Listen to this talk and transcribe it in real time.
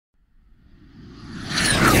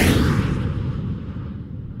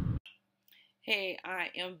Hey,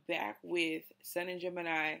 I am back with Sun in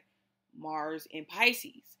Gemini, Mars in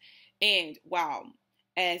Pisces. And wow,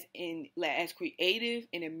 as creative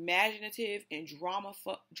and imaginative and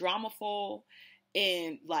dramaful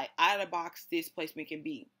and like out of the box this placement can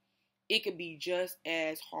be. It could be just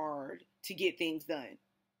as hard to get things done.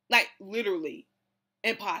 Like literally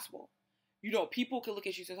impossible. People can look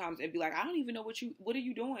at you sometimes and be like, I don't even know what are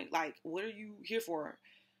you doing? Like, what are you here for?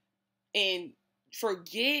 And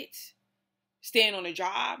forget staying on a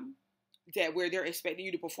job that where they're expecting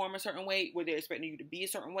you to perform a certain way, where they're expecting you to be a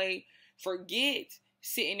certain way. Forget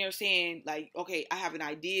sitting there saying like, okay, I have an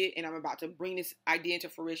idea and I'm about to bring this idea into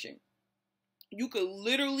fruition. You could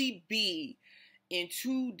literally be in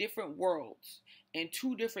two different worlds and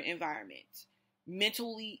two different environments,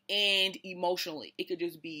 mentally and emotionally. It could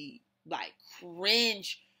just be like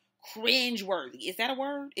cringe worthy. Is that a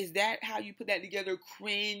word? Is that how you put that together?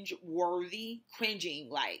 Cringe worthy, cringing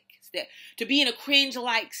like that, to be in a cringe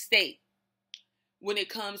like state when it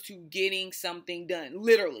comes to getting something done.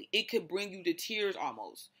 Literally, it could bring you to tears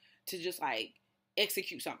almost to just like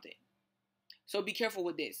execute something. So be careful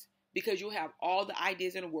with this because you'll have all the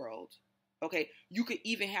ideas in the world. Okay, you could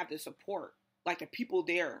even have the support, like the people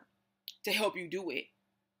there to help you do it.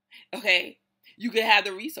 Okay, you could have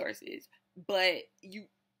the resources, but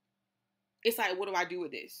it's like, what do I do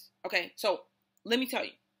with this? Okay, so let me tell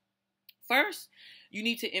you. First, you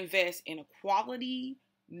need to invest in a quality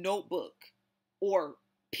notebook or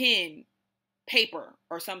pen, paper,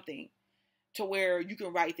 or something to where you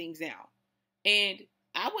can write things down. And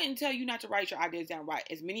I wouldn't tell you not to write your ideas down. Write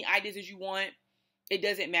as many ideas as you want. It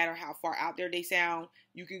doesn't matter how far out there they sound.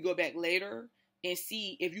 You can go back later and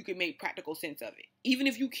see if you can make practical sense of it. Even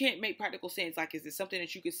if you can't make practical sense, like, is it something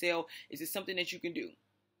that you can sell? Is it something that you can do?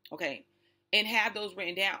 Okay. And have those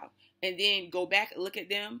written down. And then go back and look at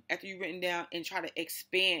them after you've written down and try to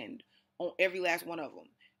expand on every last one of them.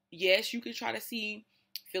 Yes, you can try to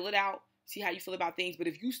fill it out, see how you feel about things. But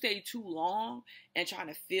if you stay too long and trying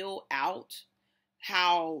to fill out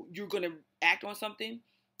how you're going to act on something,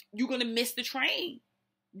 you're going to miss the train.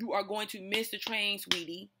 You are going to miss the train,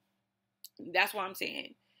 sweetie. That's what I'm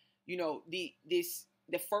saying.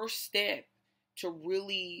 The first step to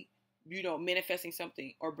really, manifesting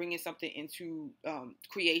something or bringing something into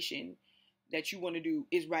creation that you want to do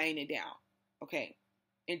is writing it down. Okay.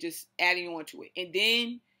 And just adding on to it. And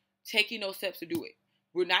then taking those steps to do it.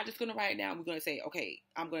 We're not just going to write it down. We're going to say, okay,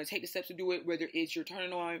 I'm going to take the steps to do it, whether it's you're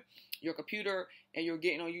turning on your computer and you're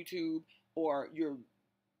getting on YouTube, or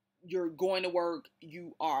you're going to work,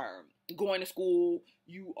 you are going to school,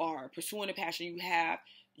 you are pursuing a passion you have,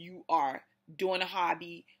 you are doing a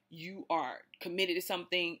hobby, you are committed to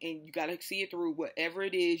something, and you got to see it through. Whatever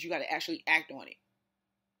it is, you got to actually act on it.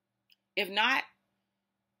 If not,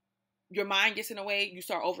 your mind gets in the way, you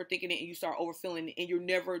start overthinking it, and you start overfilling it, and you're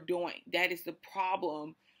never doing. That is the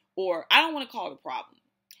problem, or I don't want to call it a problem,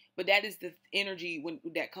 but that is the energy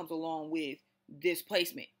that comes along with this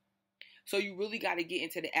placement. So you really got to get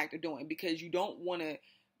into the act of doing, because you don't really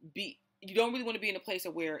want to be in a place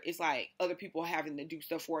of where it's like other people having to do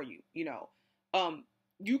stuff for you.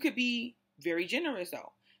 You could be very generous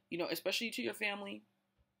though, especially to your family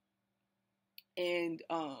and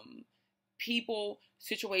people,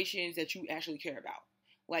 situations that you actually care about.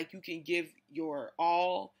 Like, you can give your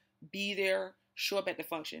all, be there, show up at the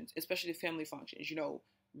functions, especially the family functions,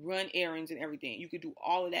 run errands and everything. You could do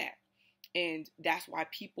all of that. And that's why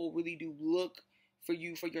people really do look for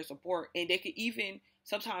you for your support. And they could even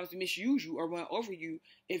sometimes misuse you or run over you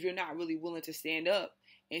if you're not really willing to stand up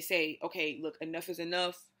and say, okay, look, enough is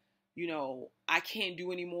enough. I can't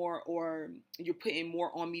do anymore, or you're putting more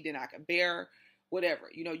on me than I can bear, whatever.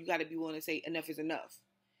 You got to be willing to say enough is enough.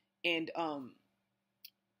 And,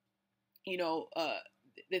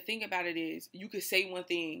 the thing about it is you could say one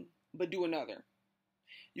thing, but do another.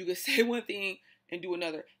 You could say one thing and do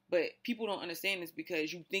another. But people don't understand this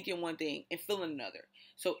because you thinking one thing and feeling another.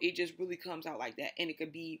 So it just really comes out like that. And it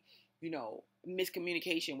could be,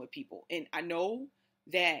 miscommunication with people. And I know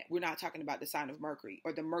that we're not talking about the sign of Mercury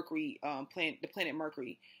or the Mercury the planet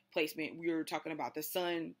Mercury placement. We're talking about the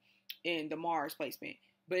Sun and the Mars placement.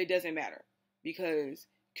 But it doesn't matter, because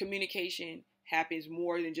communication happens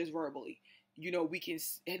more than just verbally. We can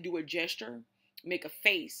do a gesture, make a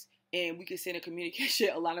face, and we can send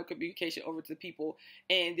a lot of communication over to people,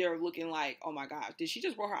 and they're looking like, oh my gosh, did she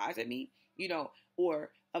just roll her eyes at me? Or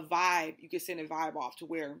a vibe. You can send a vibe off to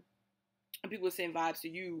where people send vibes to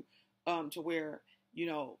you, to where,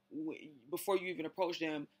 before you even approach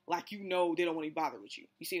them, like, they don't want to bother with you.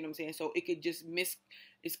 You see what I'm saying? So it could just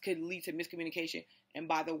it could lead to miscommunication. And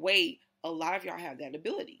by the way, a lot of y'all have that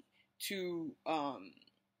ability to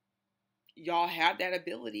y'all have that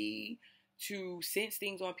ability to sense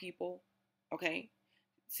things on people, okay?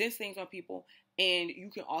 Sense things on people, and you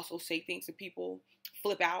can also say things to people,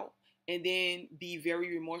 flip out, and then be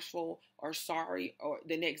very remorseful or sorry or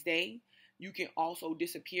the next day. You can also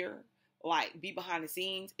disappear, like be behind the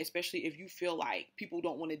scenes, especially if you feel like people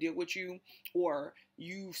don't want to deal with you, or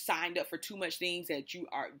you signed up for too much things that you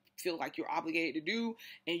are feel like you're obligated to do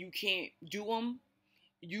and you can't do them.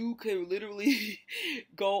 You could literally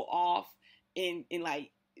go off in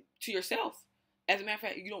like to yourself. As a matter of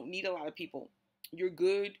fact, you don't need a lot of people. You're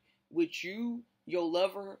good with you, your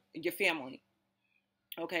lover, and your family.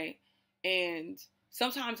 Okay? And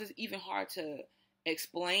sometimes it's even hard to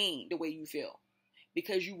explain the way you feel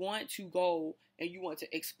because you want to go and you want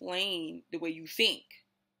to explain the way you think.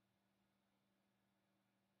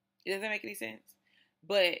 It doesn't make any sense.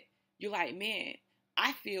 But you're like, man,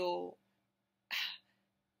 I feel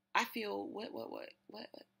what?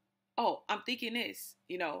 Oh, I'm thinking this,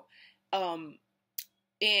 you know.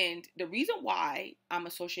 And the reason why I'm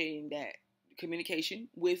associating that communication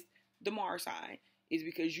with the Mars sign is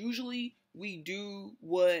because usually we do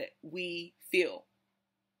what we feel.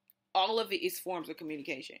 All of it is forms of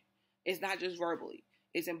communication. It's not just verbally.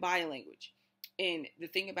 It's in body language. And the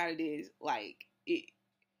thing about it is, like,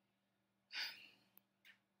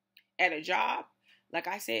 at a job, like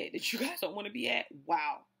I said, that you guys don't want to be at,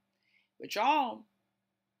 wow. But y'all,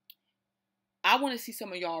 I want to see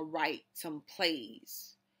some of y'all write some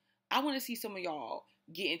plays. I want to see some of y'all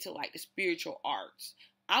get into like the spiritual arts.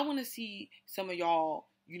 I want to see some of y'all,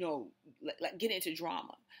 you know, like get into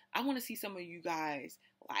drama. I want to see some of you guys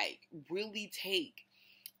like really take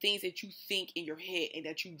things that you think in your head and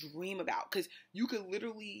that you dream about, because you could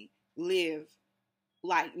literally live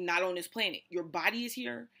like not on this planet. Your body is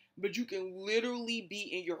here, but you can literally be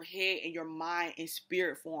in your head and your mind in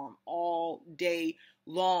spirit form all day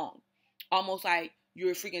long. Almost like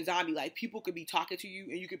you're a freaking zombie. Like people could be talking to you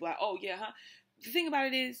and you could be like, oh yeah, huh? The thing about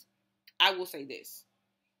it is, I will say this.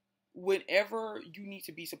 Whenever you need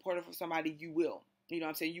to be supportive of somebody, you will. You know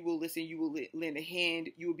what I'm saying? You will listen, you will lend a hand,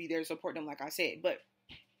 you will be there to support them, like I said. But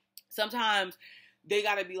sometimes they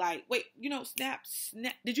gotta be like, wait, you know, snap.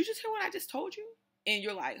 Did you just hear what I just told you? And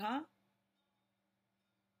you're like, huh?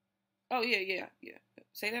 Oh, yeah.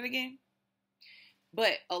 Say that again.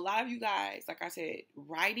 But a lot of you guys, like I said,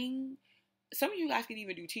 writing, some of you guys can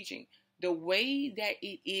even do teaching. The way that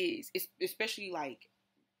it is, especially like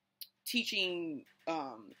teaching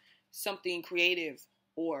something creative,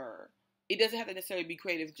 or it doesn't have to necessarily be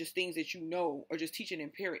creative, just things that you know, or just teaching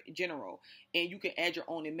in general. And you can add your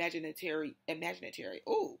own imaginary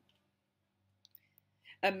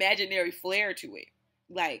flair to it.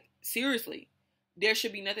 Like, seriously, there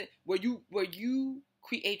should be nothing where you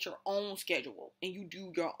create your own schedule and you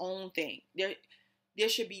do your own thing. There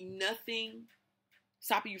should be nothing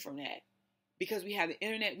stopping you from that, because we have the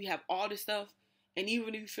internet, we have all this stuff. And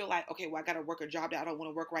even if you feel like, okay, well, I gotta work a job that I don't want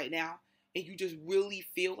to work right now, and you just really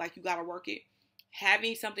feel like you gotta work it,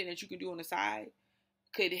 having something that you can do on the side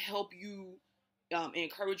could help you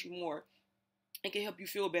encourage you more. It can help you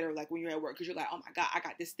feel better, like when you're at work, because you're like, oh my God, I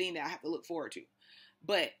got this thing that I have to look forward to.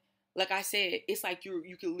 But like I said, it's like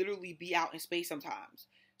you can literally be out in space sometimes.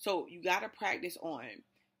 So you got to practice on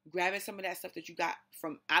grabbing some of that stuff that you got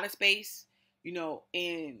from outer space, you know,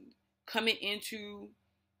 and coming into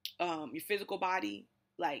your physical body,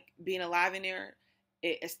 like being alive in there,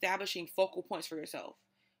 establishing focal points for yourself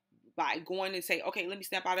by going and say, okay, let me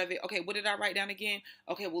snap out of it. Okay, what did I write down again?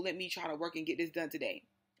 Okay, well, let me try to work and get this done today.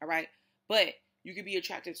 All right. But you could be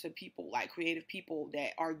attracted to people, like creative people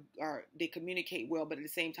that are they communicate well, but at the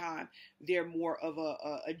same time, they're more of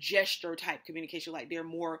a gesture type communication. Like they're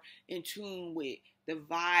more in tune with the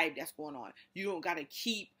vibe that's going on. You don't got to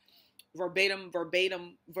keep verbatim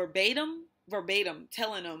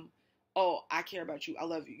telling them, oh, I care about you, I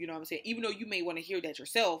love you. You know what I'm saying? Even though you may want to hear that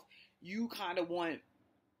yourself, you kind of want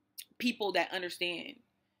people that understand,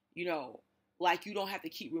 you know, like you don't have to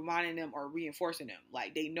keep reminding them or reinforcing them.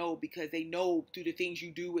 Like they know, because they know through the things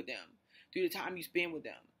you do with them, through the time you spend with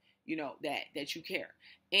them, you know, that you care.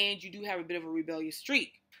 And you do have a bit of a rebellious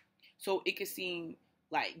streak. So it could seem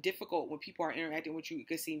like difficult when people are interacting with you. It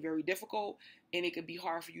could seem very difficult, and it could be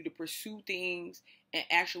hard for you to pursue things and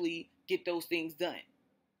actually get those things done.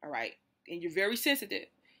 All right. And you're very sensitive,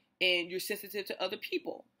 and you're sensitive to other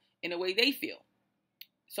people and the way they feel.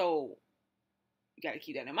 So you got to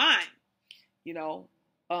keep that in mind. You know,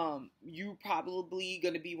 you probably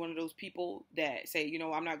going to be one of those people that say, you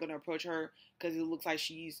know, I'm not going to approach her because it looks like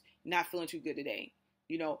she's not feeling too good today.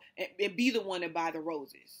 You know, and be the one to buy the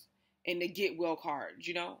roses and the get well cards,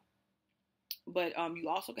 you know. But you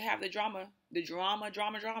also can have the drama.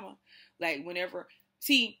 Like whenever,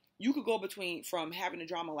 see, you could go between from having the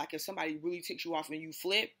drama, like if somebody really ticks you off and you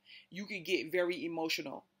flip, you could get very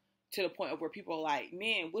emotional to the point of where people are like,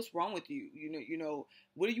 man, what's wrong with you? You know,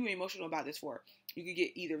 what are you emotional about this for? You could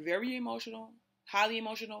get either very emotional, highly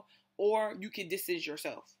emotional, or you could distance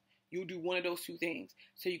yourself. You'll do one of those two things.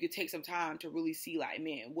 So you could take some time to really see like,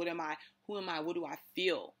 man, what am I? Who am I? What do I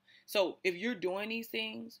feel? So if you're doing these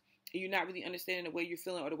things and you're not really understanding the way you're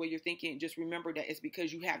feeling or the way you're thinking, just remember that it's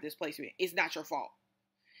because you have this placement. It's not your fault.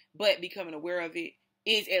 But becoming aware of it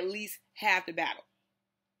is at least half the battle.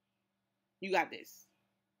 You got this.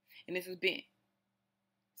 And this has been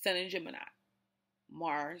Sun in Gemini,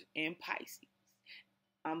 Mars in Pisces.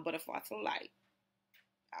 I'm Butterfly to Light.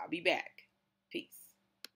 I'll be back. Peace.